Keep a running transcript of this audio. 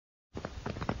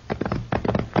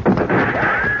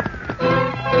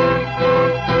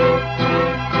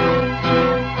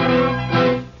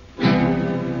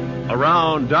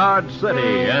around Dodge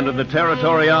City and in the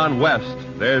territory on West,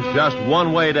 there's just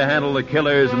one way to handle the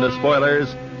killers and the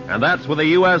spoilers, and that's with a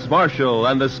U.S. Marshal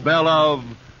and the smell of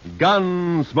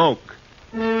Gunsmoke.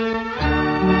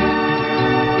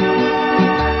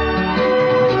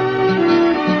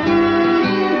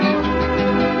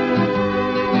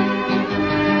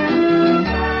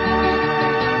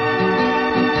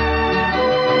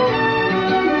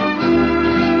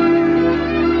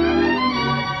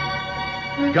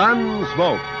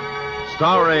 Gunsmoke,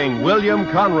 starring William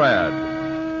Conrad.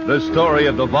 The story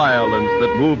of the violence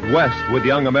that moved west with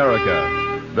young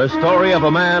America. The story of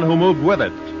a man who moved with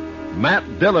it.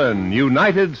 Matt Dillon,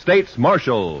 United States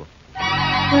Marshal.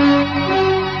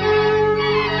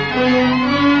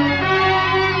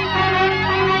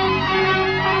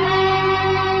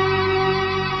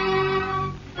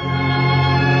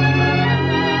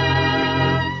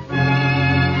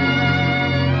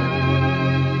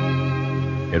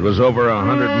 It was over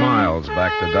 100 miles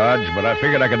back to Dodge, but I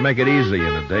figured I could make it easy in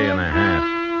a day and a half.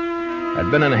 I'd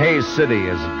been in Hays City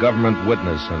as a government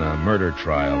witness in a murder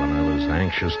trial, and I was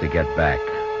anxious to get back.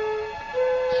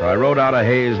 So I rode out of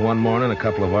Hays one morning a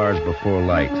couple of hours before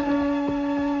light.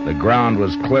 The ground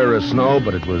was clear of snow,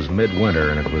 but it was midwinter,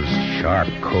 and it was sharp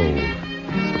cold.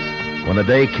 When the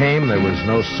day came, there was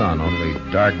no sun, only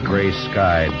dark gray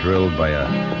sky drilled by a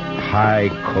high,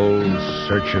 cold,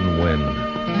 searching wind.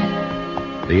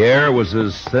 The air was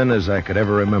as thin as I could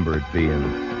ever remember it being.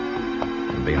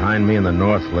 And behind me in the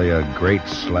north lay a great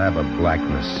slab of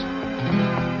blackness.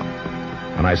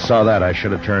 When I saw that, I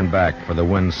should have turned back, for the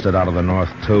wind stood out of the north,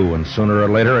 too, and sooner or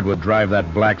later it would drive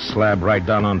that black slab right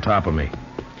down on top of me.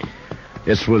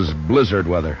 This was blizzard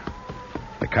weather,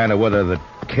 the kind of weather that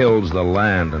kills the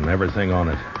land and everything on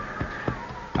it.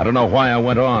 I don't know why I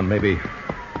went on, maybe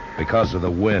because of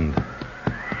the wind.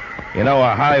 You know,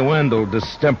 a high wind will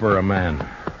distemper a man,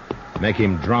 make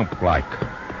him drunk like.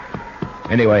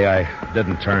 Anyway, I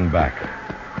didn't turn back.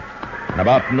 And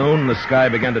about noon, the sky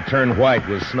began to turn white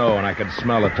with snow, and I could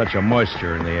smell a touch of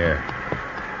moisture in the air.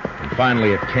 And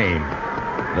finally it came,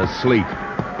 the sleet,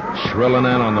 shrilling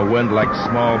in on the wind like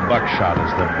small buckshot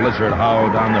as the blizzard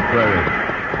howled down the prairie.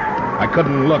 I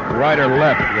couldn't look right or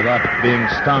left without being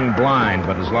stung blind,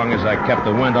 but as long as I kept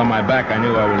the wind on my back, I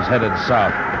knew I was headed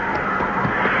south.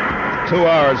 2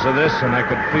 hours of this, and I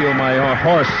could feel my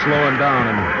horse slowing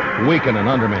down and weakening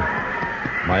under me.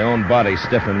 My own body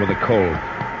stiffened with the cold.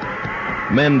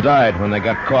 Men died when they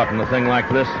got caught in a thing like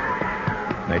this.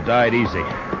 They died easy.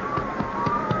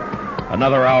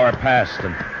 Another hour passed,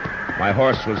 and my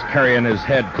horse was carrying his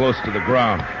head close to the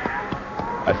ground.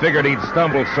 I figured he'd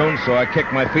stumble soon, so I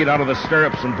kicked my feet out of the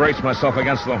stirrups and braced myself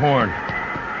against the horn.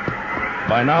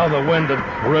 By now, the wind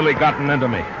had really gotten into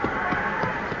me.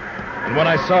 And when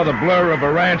I saw the blur of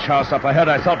a ranch house up ahead,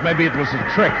 I thought maybe it was a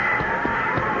trick.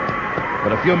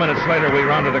 But a few minutes later, we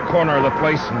rounded a corner of the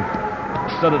place and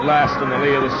stood at last in the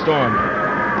lee of the storm.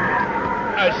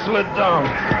 I slid down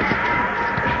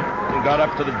and got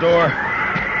up to the door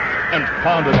and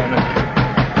pounded on it.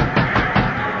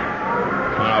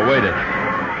 And I waited.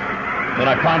 Then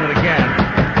I pounded again.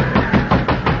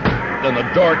 Then the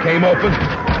door came open,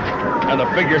 and the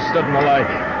figure stood in the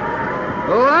light.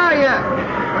 Who are you?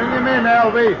 Bring him in,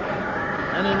 Alvy.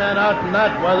 Any man out in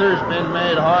that weather's been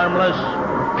made harmless.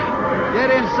 Get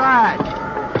inside.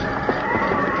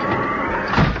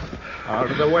 Out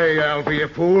of the way, Alvy, you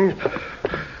fool.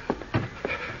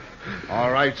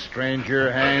 All right,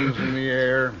 stranger. Hands in the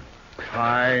air.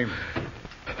 High.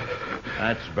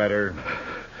 That's better.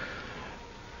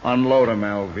 Unload him,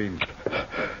 Alvy.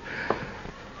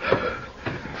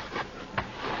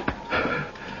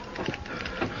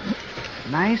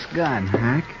 Nice gun,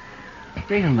 Hack.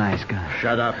 Real nice gun.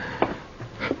 Shut up.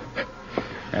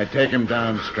 Now, take him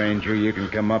down, stranger. You can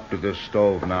come up to the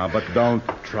stove now, but don't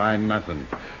try nothing.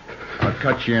 I'll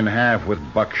cut you in half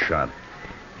with buckshot.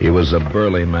 He was a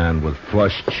burly man with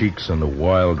flushed cheeks and a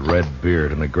wild red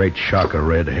beard and a great shock of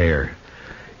red hair.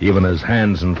 Even his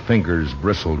hands and fingers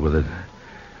bristled with it.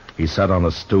 He sat on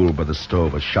a stool by the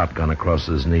stove, a shotgun across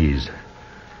his knees.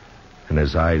 And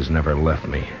his eyes never left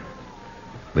me.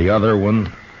 The other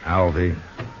one, Alvy,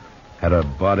 had a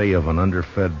body of an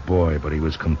underfed boy, but he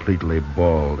was completely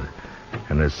bald,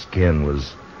 and his skin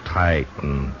was tight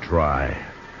and dry.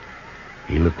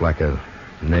 He looked like a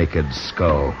naked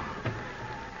skull.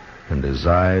 And his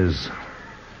eyes,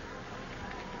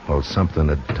 well, something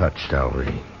had touched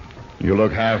Alvy. You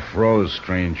look half froze,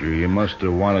 stranger. You must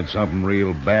have wanted something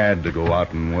real bad to go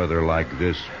out in weather like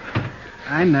this.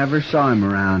 I never saw him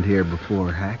around here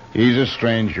before, Hack. He's a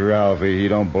stranger, Alvy. He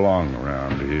don't belong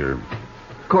around here.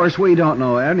 course, we don't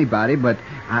know anybody, but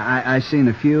I seen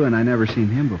a few, and I never seen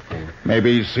him before.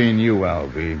 Maybe he's seen you,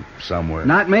 Alvy, somewhere.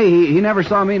 Not me. He never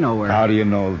saw me nowhere. How do you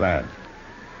know that?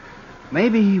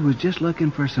 Maybe he was just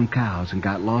looking for some cows and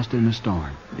got lost in a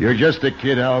storm. You're just a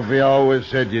kid, Alvy. I always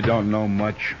said you don't know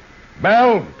much.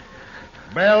 Belle!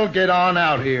 Belle, get on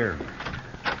out here.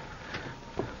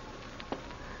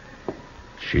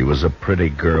 She was a pretty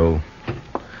girl,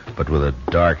 but with a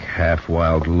dark,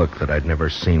 half-wild look that I'd never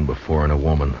seen before in a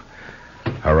woman.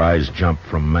 Her eyes jumped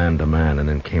from man to man and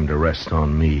then came to rest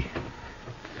on me,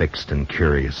 fixed and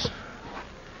curious.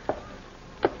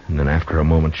 And then after a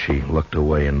moment, she looked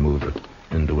away and moved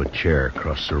into a chair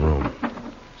across the room.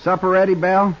 Supper ready,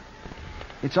 Belle?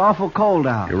 It's awful cold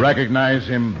out. You recognize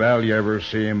him, Belle? You ever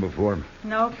see him before?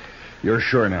 Nope. You're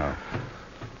sure now?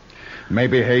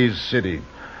 Maybe Hayes City.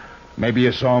 Maybe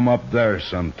you saw him up there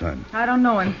sometime. I don't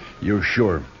know him. You're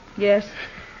sure? Yes.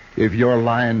 If you're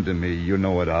lying to me, you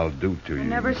know what I'll do to you. I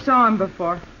never saw him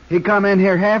before. He come in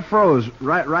here half froze,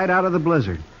 right out of the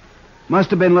blizzard. Must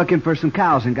have been looking for some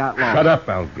cows and got lost. Shut up,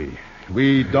 Alvy.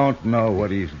 We don't know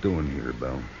what he's doing here,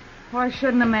 Belle. Why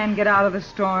shouldn't a man get out of the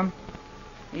storm?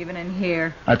 Even in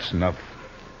here. That's enough.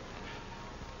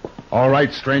 All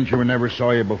right, stranger, we never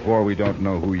saw you before. We don't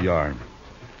know who you are.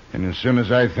 And as soon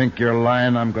as I think you're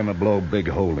lying, I'm going to blow a big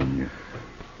hole in you.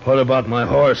 What about my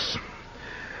horse?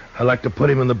 I'd like to put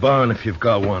him in the barn if you've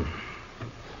got one.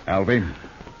 Alvy?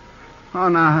 Oh,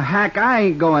 now, Hack, I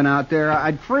ain't going out there.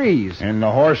 I'd freeze. And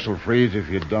the horse will freeze if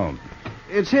you don't.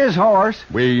 It's his horse.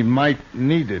 We might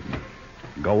need it.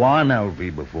 Go on,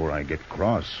 Alvy, before I get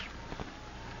cross.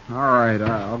 All right,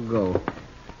 I'll go.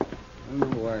 I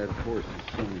don't know why the horse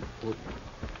is so important.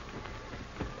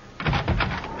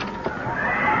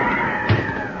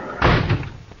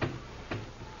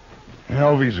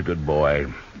 Alvy's a good boy.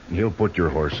 He'll put your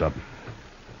horse up.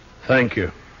 Thank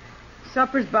you.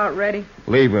 Supper's about ready.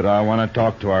 Leave it. I want to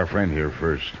talk to our friend here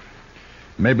first.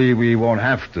 Maybe we won't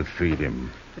have to feed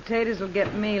him. Potatoes will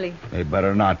get mealy. They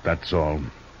better not, that's all.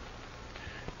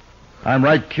 I'm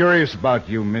right curious about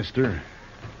you, mister.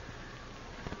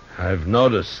 I've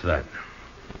noticed that.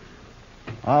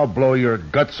 I'll blow your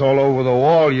guts all over the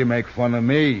wall. You make fun of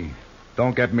me.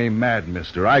 Don't get me mad,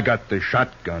 mister. I got the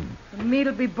shotgun. The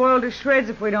meat'll be boiled to shreds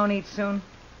if we don't eat soon.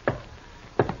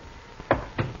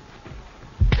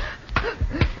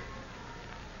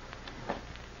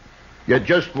 You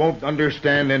just won't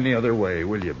understand any other way,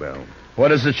 will you, Belle?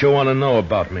 What is it you want to know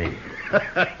about me?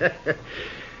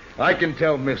 I can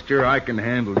tell, mister, I can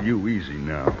handle you easy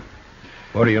now.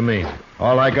 What do you mean?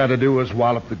 All I got to do is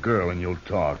wallop the girl and you'll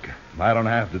talk. I don't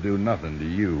have to do nothing to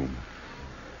you.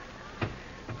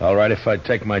 All right, if I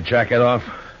take my jacket off?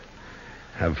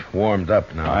 I've warmed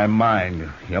up now. I mind.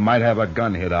 You might have a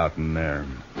gun hid out in there.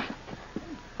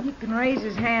 He can raise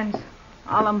his hands.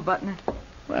 I'll unbutton it.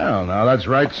 Well, now, that's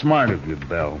right smart of you,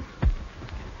 Belle.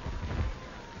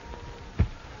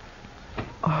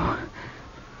 Oh,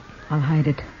 I'll hide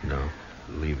it. No,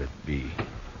 leave it be.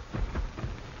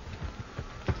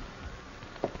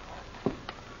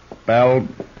 Belle.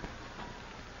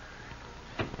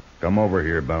 Come over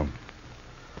here, Belle.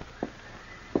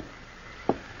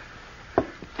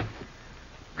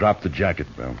 Drop the jacket,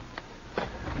 Belle.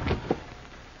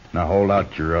 Now hold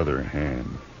out your other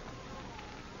hand.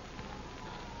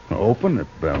 Open it,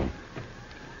 Belle.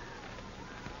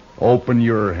 Open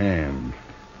your hand.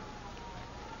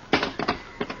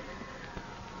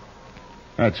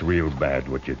 That's real bad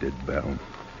what you did, Belle.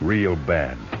 Real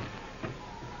bad.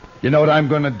 You know what I'm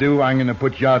going to do? I'm going to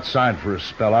put you outside for a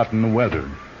spell out in the weather.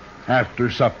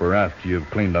 After supper, after you've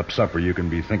cleaned up supper, you can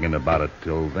be thinking about it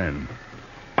till then.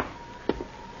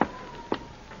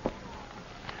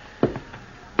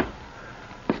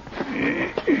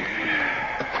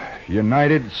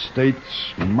 United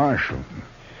States Marshal.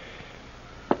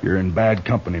 You're in bad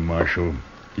company, Marshal.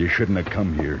 You shouldn't have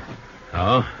come here.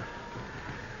 Oh?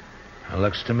 It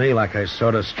looks to me like I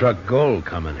sort of struck gold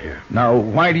coming here. Now,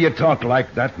 why do you talk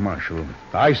like that, Marshal?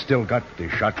 I still got the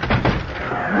shotgun.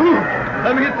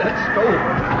 Let me get that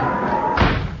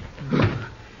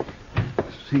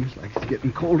stove. Seems like it's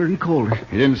getting colder and colder.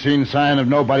 You didn't see any sign of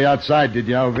nobody outside, did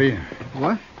you, Alvy?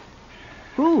 What?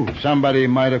 Who? Somebody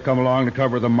might have come along to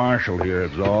cover the marshal here,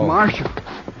 that's all. Marshal?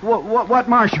 What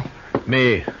marshal?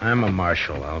 Me. I'm a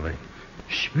marshal, Alvy.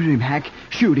 Shoot him, Hack.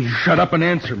 Shoot him. Shut up and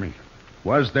answer me.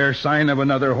 Was there sign of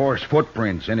another horse,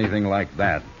 footprints, anything like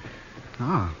that?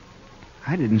 Oh,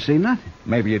 I didn't see nothing.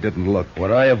 Maybe you didn't look.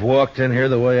 Would I have walked in here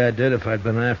the way I did if I'd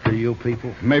been after you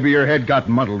people? Maybe your head got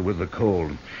muddled with the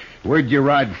cold. Where'd you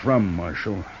ride from,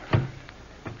 Marshal?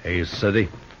 Hayes City.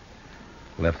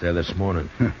 Left there this morning.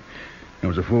 It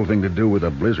was a fool thing to do with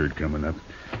a blizzard coming up.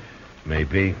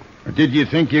 Maybe. Or did you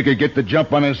think you could get the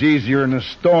jump on us easier in a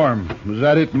storm? Was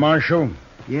that it, Marshal?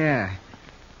 Yeah.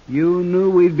 You knew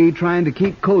we'd be trying to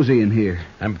keep cozy in here.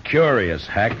 I'm curious,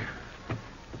 Hack.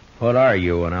 What are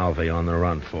you and Alvy on the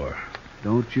run for?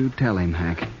 Don't you tell him,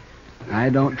 Hack. I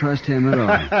don't trust him at all.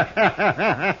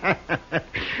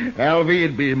 Alvy,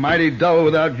 it'd be mighty dull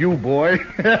without you, boy.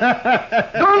 Don't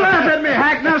laugh at me,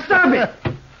 Hack. Now stop it.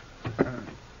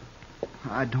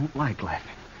 I don't like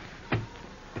laughing.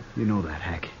 You know that,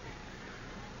 Hack.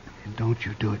 And don't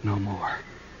you do it no more.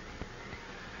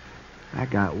 I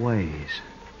got ways.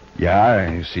 Yeah,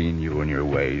 I seen you and your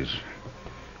ways.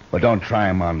 But don't try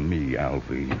 'em on me,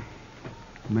 Alvy.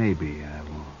 Maybe I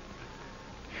won't.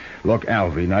 Look,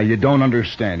 Alvy, now you don't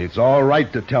understand. It's all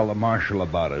right to tell the Marshal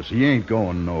about us. He ain't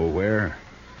going nowhere.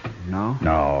 No?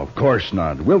 No, of course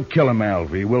not. We'll kill him,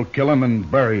 Alvy. We'll kill him and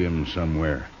bury him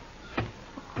somewhere.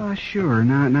 Sure.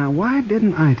 Now, why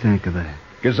didn't I think of that?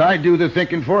 'Cause I do the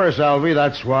thinking for us, Alvy,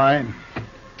 that's why.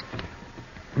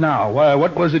 Now,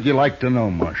 what was it you like to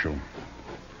know, Marshal?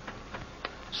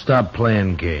 Stop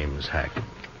playing games, Hack.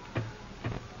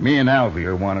 Me and Alvy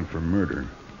are wanted for murder.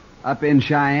 Up in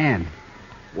Cheyenne,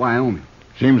 Wyoming.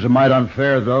 Seems a mite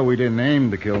unfair, though. We didn't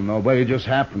aim to kill nobody. It just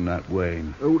happened that way.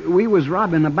 We was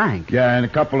robbing a bank. Yeah, and a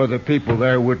couple of the people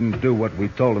there wouldn't do what we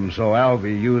told them, so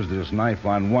Alvy used his knife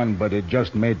on one, but it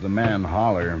just made the man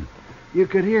holler. You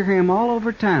could hear him all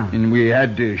over town. And we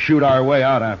had to shoot our way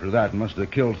out after that. Must have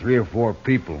killed 3 or 4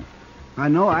 people. I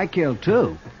know I killed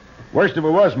 2. Worst of it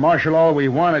was, Marshal, all we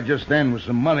wanted just then was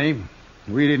some money.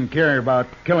 We didn't care about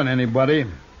killing anybody.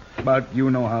 But you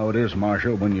know how it is,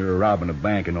 Marshal, when you're robbing a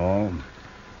bank and all.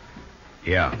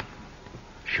 Yeah,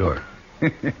 sure.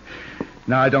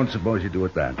 No, I don't suppose you do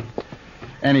it that.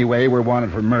 Anyway, we're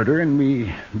wanted for murder, and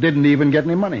we didn't even get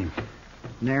any money.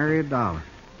 Nary a dollar.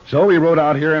 So we rode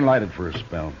out here and lighted for a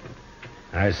spell.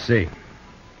 I see.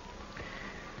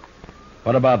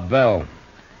 What about Belle?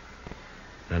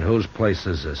 And whose place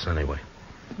is this, anyway?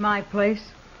 It's my place,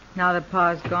 now that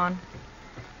Pa's gone.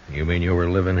 You mean you were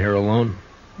living here alone?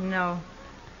 No.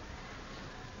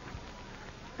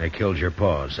 They killed your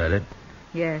pa, is that it?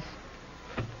 Yes.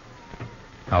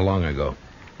 How long ago?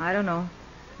 I don't know.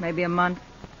 Maybe a month.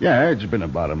 Yeah, it's been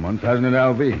about a month, hasn't it,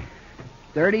 Alvy?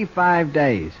 35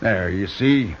 days. There, you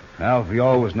see. Alvy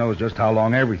always knows just how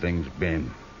long everything's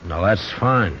been. No, that's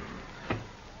fine.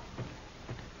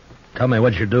 Tell me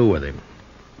what you do with him.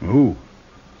 Who?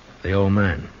 The old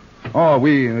man. Oh,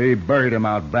 we buried him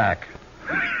out back.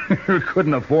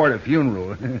 Couldn't afford a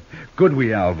funeral. Could we,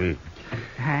 Alvy?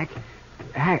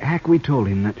 Hack, we told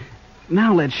him that.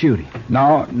 Now let's shoot him.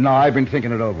 No, I've been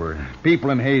thinking it over. People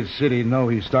in Hayes City know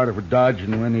he started for Dodge,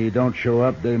 and when he don't show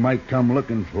up, they might come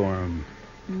looking for him.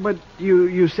 But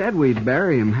you said we'd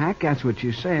bury him, Hack. That's what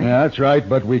you said. Yeah, that's right,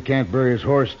 but we can't bury his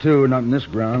horse, too. Not in this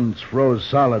ground. It's froze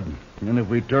solid. And if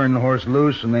we turn the horse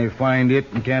loose and they find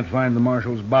it and can't find the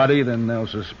marshal's body, then they'll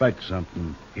suspect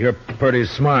something. You're pretty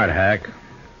smart, Hack.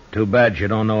 Too bad you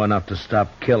don't know enough to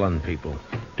stop killing people.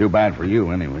 Too bad for you,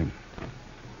 anyway.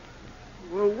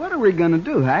 Well, what are we going to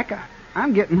do, Hack?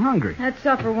 I'm getting hungry. That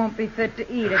supper won't be fit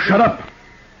to eat. Shut up!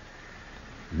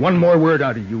 One more word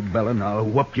out of you, Bella, and I'll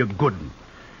whoop you good.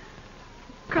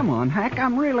 Come on, Hack.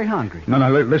 I'm really hungry. No,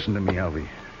 listen to me, Alvy.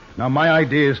 Now, my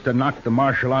idea is to knock the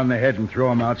marshal on the head and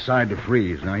throw him outside to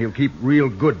freeze. Now, he'll keep real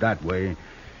good that way.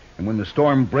 And when the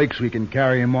storm breaks, we can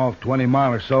carry him off 20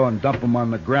 miles or so and dump him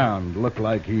on the ground. Look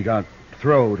like he got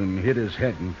throwed and hit his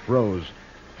head and froze.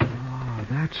 Oh,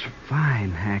 that's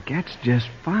fine, Hack. That's just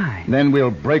fine. Then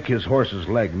we'll break his horse's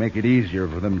leg, make it easier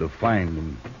for them to find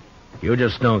him. You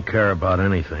just don't care about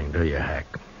anything, do you,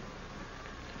 Hack?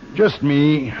 Just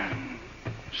me.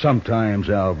 Sometimes,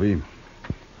 Alvy.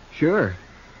 Sure.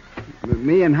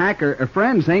 Me and Hack are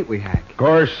friends, ain't we, Hack? Of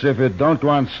course, if it don't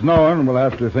want snowing, we'll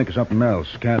have to think of something else.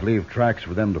 Can't leave tracks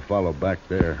for them to follow back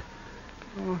there.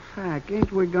 Oh, Hack,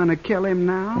 ain't we going to kill him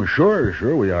now? Well,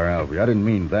 sure we are, Alvy. I didn't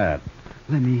mean that.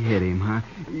 Let me hit him, huh?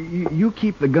 You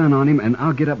keep the gun on him, and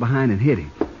I'll get up behind and hit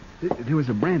him. There was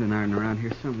a branding iron around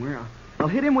here somewhere. I'll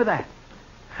hit him with that.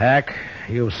 Hack,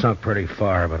 you've sunk pretty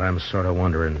far, but I'm sort of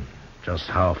wondering just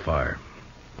how far.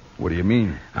 What do you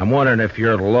mean? I'm wondering if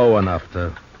you're low enough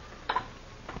to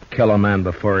kill a man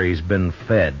before he's been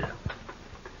fed.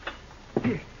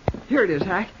 Here it is,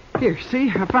 Hack. Here,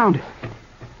 see? I found it.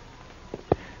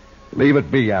 Leave it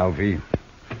be, Alvy.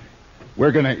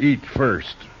 We're going to eat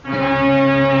first.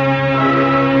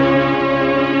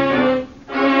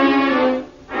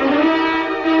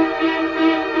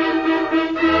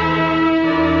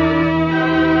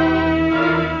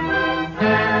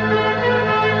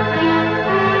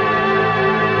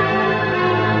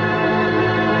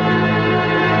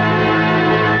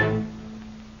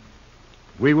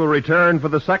 We will return for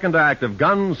the second act of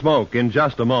Gunsmoke in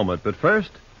just a moment. But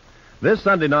first, this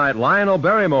Sunday night, Lionel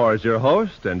Barrymore is your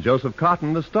host and Joseph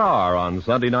Cotton the star on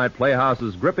Sunday Night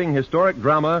Playhouse's gripping historic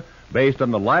drama based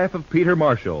on the life of Peter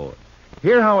Marshall.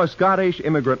 Hear how a Scottish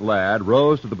immigrant lad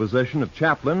rose to the position of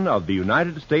chaplain of the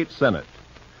United States Senate.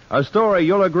 A story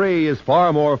you'll agree is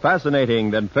far more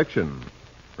fascinating than fiction.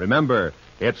 Remember,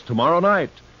 it's tomorrow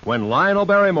night when Lionel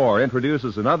Barrymore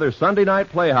introduces another Sunday Night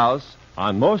Playhouse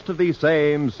on most of these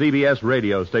same CBS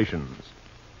radio stations.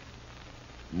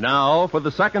 Now for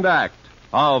the second act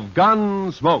of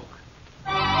Gunsmoke.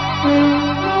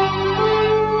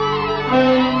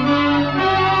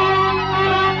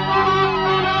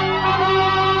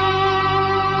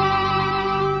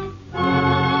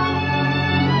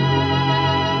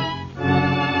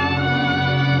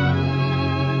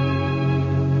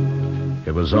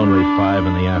 It was only 5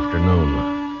 in the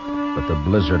afternoon, but the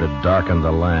blizzard had darkened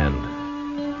the land,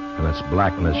 and its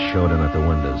blackness showed in at the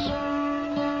windows.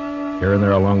 Here and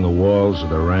there along the walls of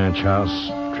the ranch house,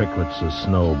 tricklets of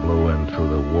snow blew in through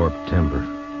the warped timber.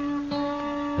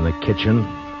 In the kitchen,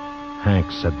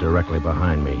 Hank sat directly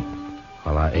behind me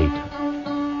while I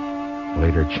ate.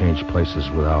 Later changed places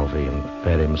with Alvy and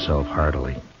fed himself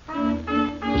heartily,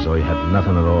 as though he had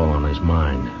nothing at all on his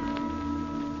mind.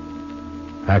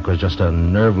 Hank was just a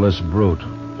nerveless brute,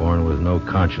 born with no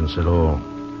conscience at all.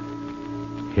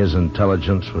 His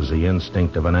intelligence was the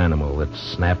instinct of an animal that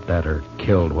snapped at or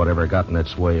killed whatever got in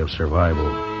its way of survival.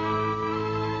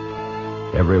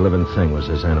 Every living thing was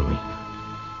his enemy.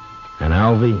 And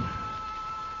Alvy?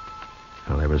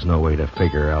 Well, there was no way to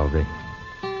figure Alvy.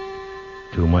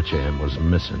 Too much of him was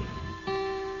missing.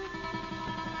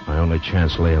 My only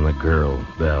chance lay in the girl,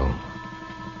 Belle,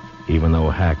 even though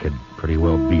Hack had pretty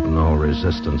well beaten all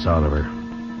resistance out of her.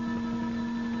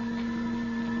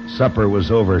 Supper was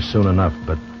over soon enough,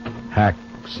 but Hack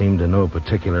seemed in no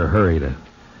particular hurry to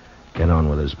get on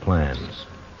with his plans.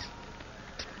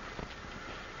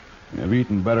 You've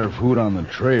eaten better food on the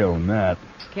trail than that.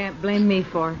 Can't blame me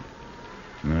for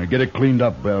it. Get it cleaned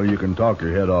up, Belle. You can talk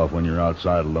your head off when you're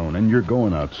outside alone, and you're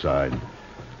going outside.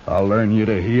 I'll learn you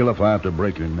to heal if I have to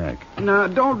break your neck. No,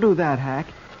 don't do that, Hack.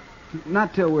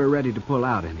 Not till we're ready to pull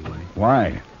out, anyway.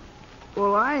 Why?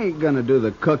 Well, I ain't gonna do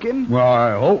the cooking. Well,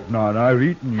 I hope not. I've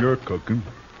eaten your cooking.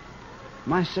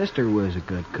 My sister was a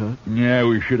good cook. Yeah,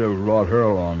 we should have brought her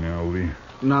along, Alvy.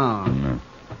 No,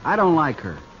 I don't like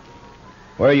her.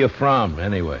 Where are you from,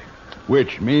 anyway?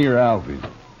 Which, me or Alvy?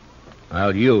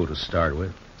 Well, you to start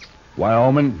with.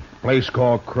 Wyoming, place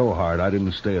called Crowheart. I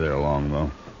didn't stay there long,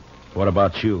 though. What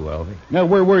about you, Alvy? Now,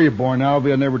 where were you born,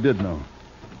 Alvy? I never did know.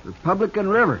 Republican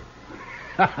River.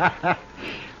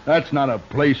 That's not a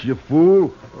place, you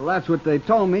fool. Well, that's what they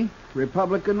told me.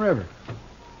 Republican River.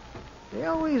 They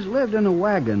always lived in a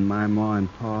wagon, my ma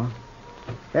and pa.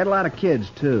 Had a lot of kids,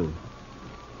 too.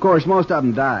 Of course, most of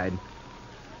them died.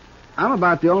 I'm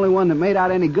about the only one that made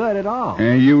out any good at all.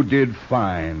 And you did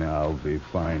fine, Alvy,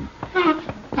 fine.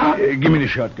 Give me the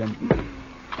shotgun.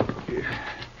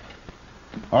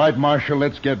 All right, Marshal,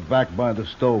 let's get back by the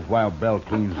stove while Belle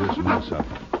cleans this mess up.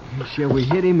 Shall we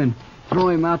hit him and throw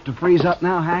him out to freeze up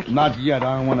now, Hack? Not yet.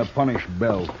 I want to punish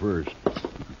Belle first.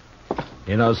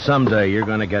 You know, someday you're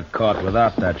going to get caught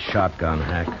without that shotgun,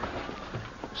 Hack.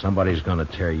 Somebody's going to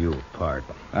tear you apart.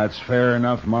 That's fair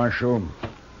enough, Marshal.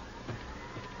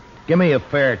 Give me a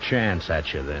fair chance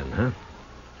at you then, huh?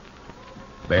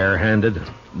 Barehanded?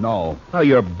 No. Oh,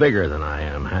 you're bigger than I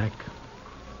am, Hack.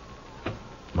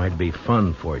 Might be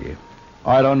fun for you.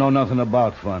 I don't know nothing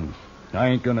about fun. I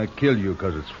ain't gonna kill you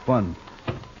because it's fun.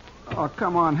 Oh,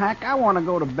 come on, Hack. I want to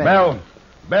go to bed.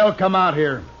 Belle, come out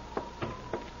here.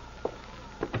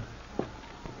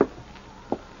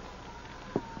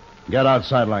 Get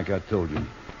outside like I told you.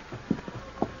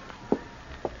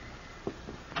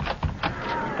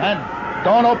 And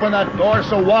don't open that door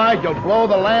so wide you'll blow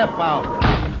the lamp out.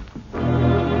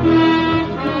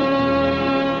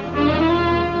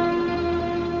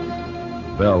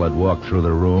 Belle had walked through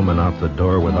the room and out the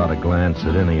door without a glance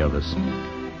at any of us.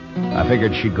 I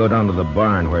figured she'd go down to the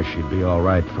barn where she'd be all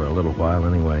right for a little while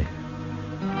anyway.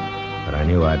 But I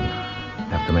knew I'd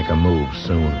have to make a move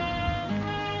soon.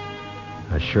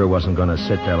 I sure wasn't going to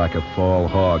sit there like a fall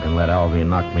hog and let Alvy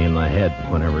knock me in the head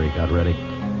whenever he got ready.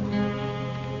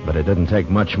 But it didn't take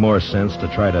much more sense to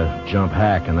try to jump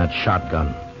Hack in that shotgun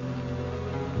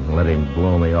and let him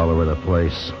blow me all over the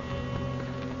place.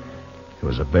 It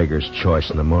was a beggar's choice,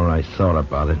 and the more I thought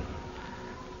about it,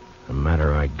 the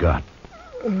madder I got.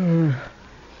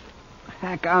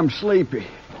 Hack, I'm sleepy.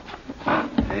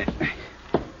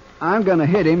 I'm going to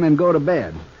hit him and go to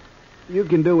bed. You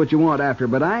can do what you want after,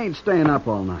 but I ain't staying up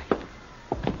all night.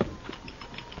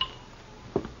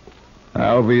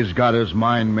 Alvy's got his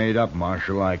mind made up,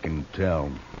 Marshal, I can tell.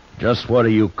 Just what do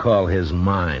you call his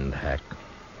mind, Hack?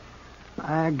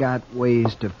 I got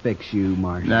ways to fix you,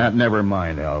 Marshal. Nah, never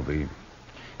mind, Alvy.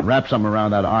 Wrap something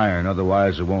around that iron,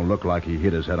 otherwise it won't look like he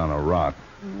hit his head on a rock.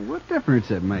 What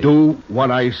difference it makes? Do what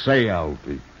I say,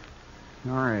 Alvy.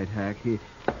 All right, Hack.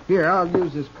 Here, I'll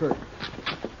use this curtain.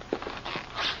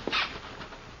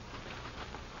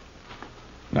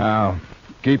 Now,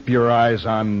 keep your eyes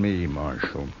on me,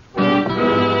 Marshal.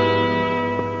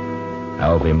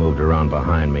 Alvy moved around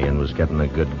behind me and was getting a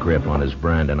good grip on his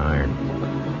branding iron.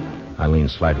 I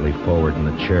leaned slightly forward in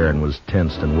the chair and was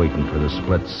tensed and waiting for the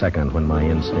split second when my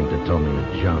instinct had told me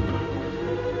to jump.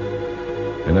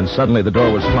 And then suddenly the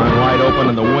door was flung wide open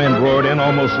and the wind roared in,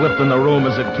 almost lifting the room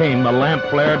as it came. The lamp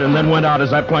flared and then went out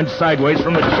as I plunged sideways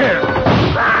from the chair.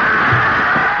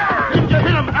 Did you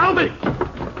hit him, Alvy?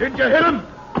 Did you hit him?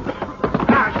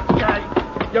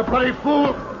 You bloody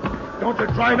fool. Don't you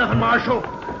try nothing, Marshal.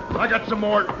 I got some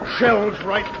more shells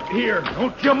right here.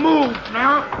 Don't you move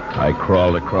now. I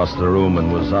crawled across the room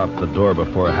and was out the door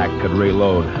before Hack could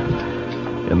reload.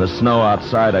 In the snow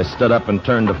outside, I stood up and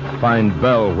turned to find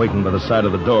Belle waiting by the side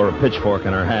of the door, a pitchfork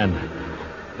in her hand.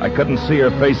 I couldn't see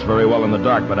her face very well in the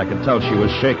dark, but I could tell she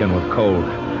was shaking with cold.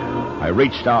 I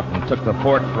reached out and took the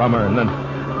fork from her and then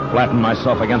flattened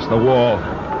myself against the wall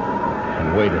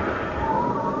and waited.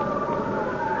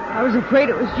 I was afraid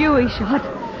it was you he shot.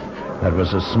 That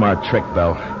was a smart trick,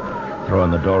 Belle,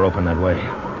 throwing the door open that way.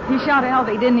 He shot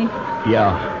Alvy, didn't he?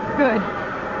 Yeah. Good.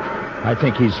 I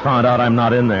think he's found out I'm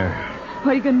not in there.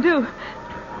 What are you going to do?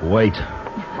 Wait.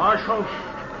 Marshal!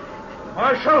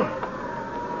 Marshal!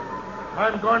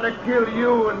 I'm going to kill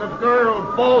you and the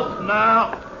girl both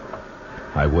now.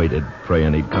 I waited,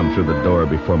 praying he'd come through the door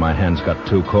before my hands got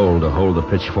too cold to hold the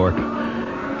pitchfork.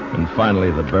 And finally,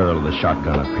 the barrel of the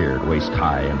shotgun appeared, waist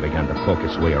high, and began to poke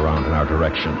its way around in our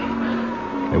direction.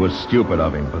 It was stupid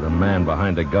of him, but a man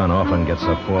behind a gun often gets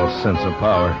a false sense of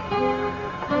power.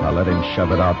 I let him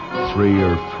shove it out 3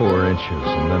 or 4 inches,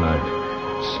 and then I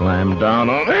slammed down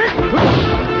on it.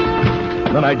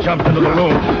 Then I jumped into the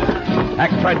room.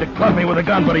 Hack tried to club me with a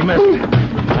gun, but he missed.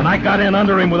 And I got in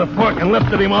under him with a fork and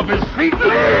lifted him off his feet.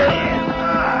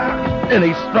 And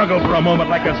he struggled for a moment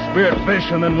like a speared fish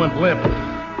and then went limp.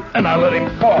 And I let him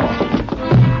fall.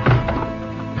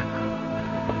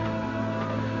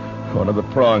 One of the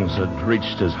prongs had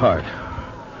reached his heart.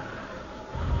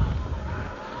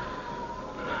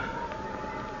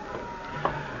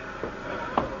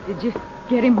 Did you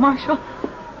get him, Marshal?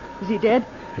 Is he dead?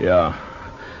 Yeah.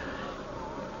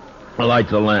 Light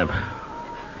the lamp.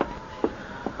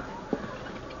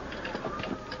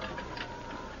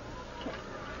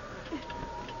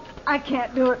 I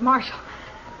can't do it, Marshal.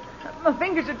 My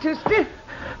fingers are too stiff.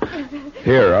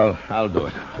 Here, I'll do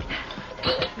it.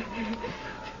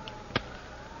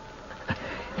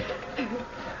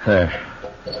 There.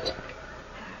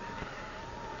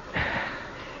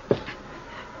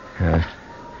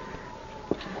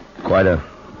 Quite a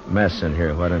mess in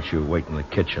here. Why don't you wait in the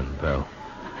kitchen, Belle?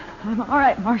 I'm all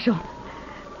right, Marshal.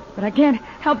 But I can't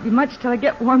help you much till I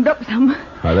get warmed up some.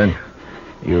 Now then,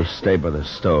 you stay by the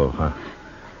stove, huh?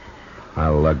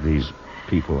 I'll lug these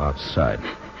people outside.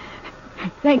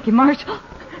 Thank you, Marshal.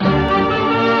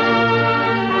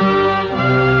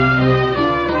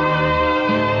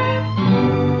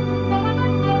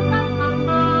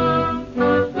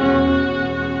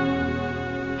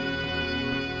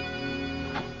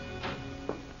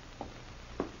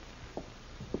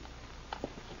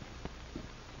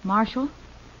 Marshal?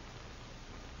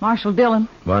 Marshal Dillon.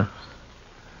 What?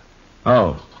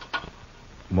 Oh.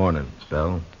 Morning,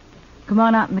 Belle. Come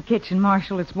on out in the kitchen,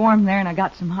 Marshal. It's warm there, and I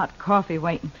got some hot coffee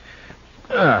waiting.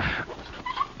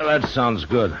 That sounds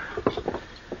good.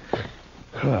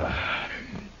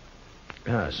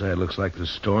 Say, it looks like the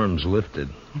storm's lifted.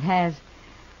 It has.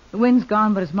 The wind's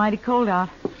gone, but it's mighty cold out.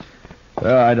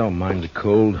 Well, I don't mind the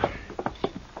cold.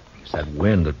 It's that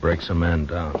wind that breaks a man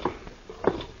down.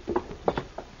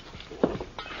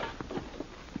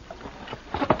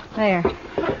 There.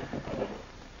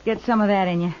 Get some of that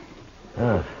in you.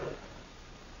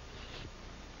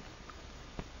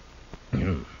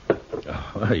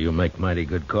 Well, you make mighty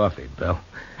good coffee, Belle.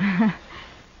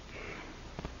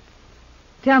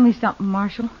 Tell me something,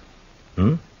 Marshal.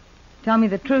 Hmm? Tell me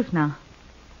the truth now.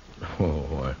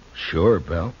 Oh, sure,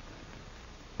 Belle.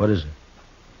 What is it?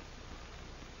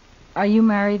 Are you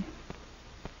married?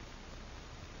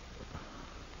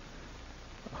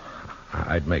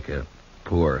 I'd make a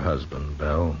poor husband,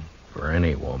 Belle, for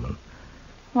any woman.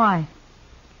 Why?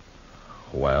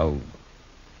 Well,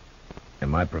 in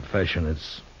my profession,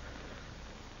 it's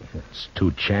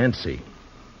too chancy.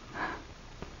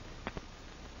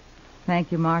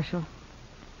 Thank you, Marshal.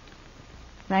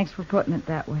 Thanks for putting it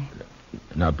that way.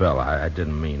 Now, Belle, I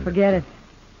didn't mean... Forget it.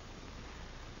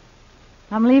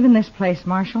 I'm leaving this place,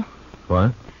 Marshal.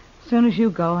 What? As soon as you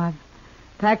go, I've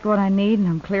packed what I need and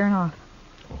I'm clearing off.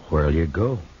 Where'll you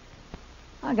go?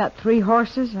 I got 3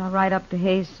 horses. I'll ride up to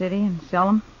Hayes City and sell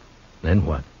them. Then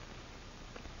what?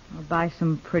 I'll buy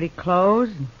some pretty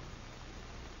clothes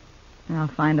and I'll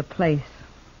find a place.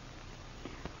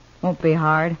 Won't be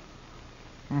hard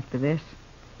after this.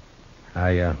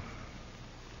 I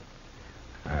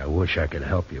wish I could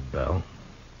help you, Belle.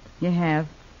 You have.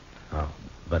 Oh,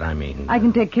 but I mean... I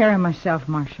can take care of myself,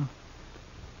 Marshal.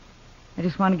 I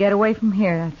just want to get away from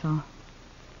here, that's all.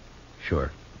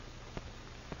 Sure.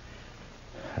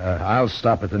 I'll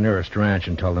stop at the nearest ranch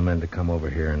and tell the men to come over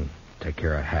here and take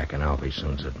care of Hack and Alvy as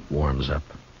soon as it warms up.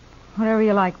 Whatever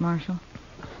you like, Marshal.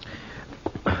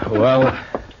 Well,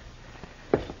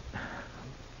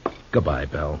 goodbye,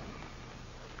 Belle.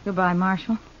 Goodbye,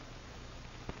 Marshal.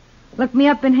 Look me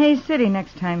up in Hayes City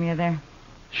next time you're there.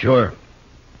 Sure.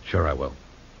 Sure I will.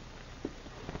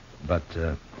 But,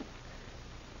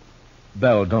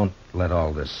 Belle, don't let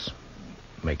all this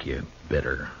make you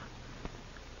bitter.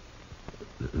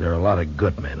 There are a lot of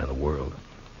good men in the world.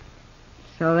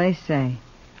 So they say.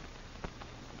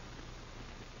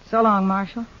 So long,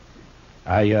 Marshal.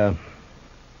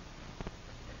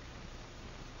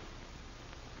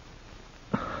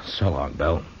 So long,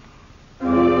 Belle.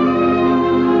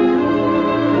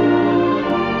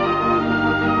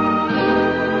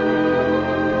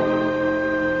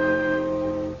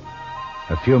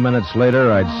 A few minutes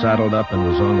later, I'd saddled up and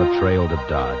was on the trail to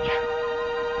Dodge.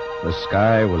 The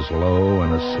sky was low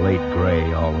and a slate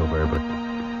gray all over, but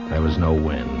there was no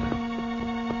wind.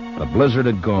 The blizzard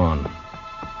had gone,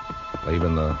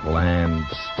 leaving the land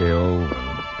still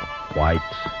and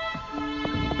white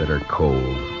and bitter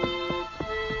cold.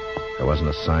 There wasn't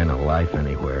a sign of life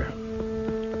anywhere.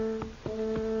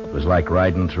 It was like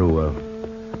riding through a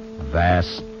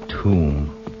vast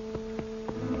tomb.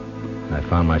 I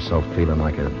found myself feeling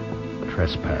like a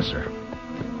trespasser,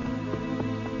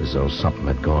 as though something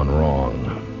had gone wrong.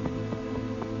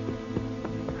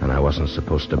 And I wasn't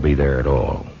supposed to be there at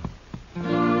all.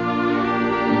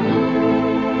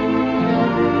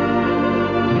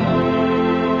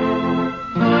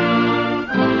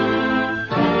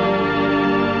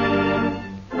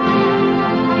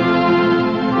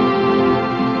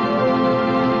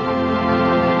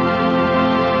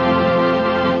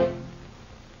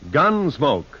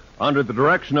 Gunsmoke, under the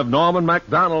direction of Norman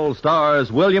MacDonald,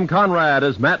 stars William Conrad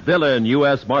as Matt Dillon,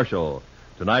 U.S. Marshal.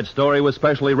 Tonight's story was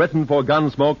specially written for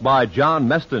Gunsmoke by John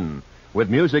Meston, with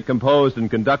music composed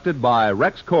and conducted by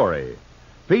Rex Corey.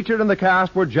 Featured in the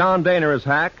cast were John Daner as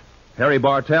Hack, Harry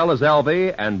Bartell as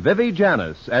Alvy, and Vivi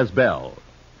Janis as Belle.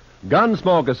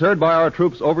 Gunsmoke is heard by our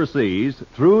troops overseas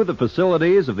through the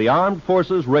facilities of the Armed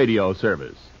Forces Radio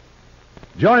Service.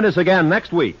 Join us again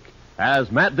next week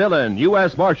as Matt Dillon,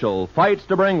 U.S. Marshal, fights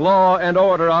to bring law and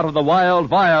order out of the wild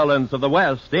violence of the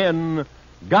West in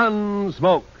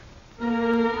Gunsmoke.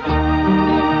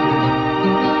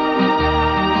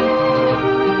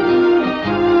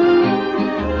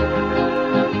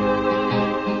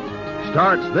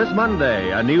 Starts this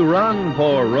Monday, a new run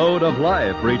for Road of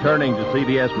Life, returning to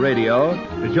CBS Radio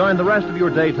to join the rest of your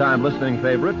daytime listening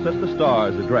favorites at the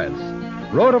Star's address.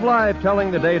 Road of Life,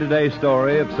 telling the day-to-day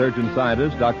story of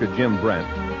surgeon-scientist Dr. Jim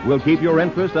Brent, will keep your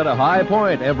interest at a high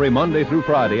point every Monday through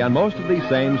Friday on most of these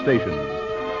same stations.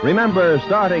 Remember,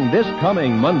 starting this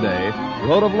coming Monday,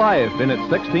 Road of Life in its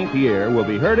 16th year will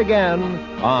be heard again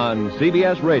on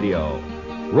CBS Radio.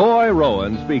 Roy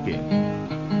Rowan speaking.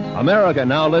 America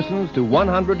now listens to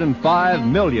 105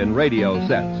 million radio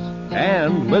sets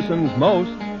and listens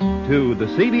most to the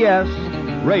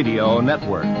CBS Radio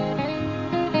Network.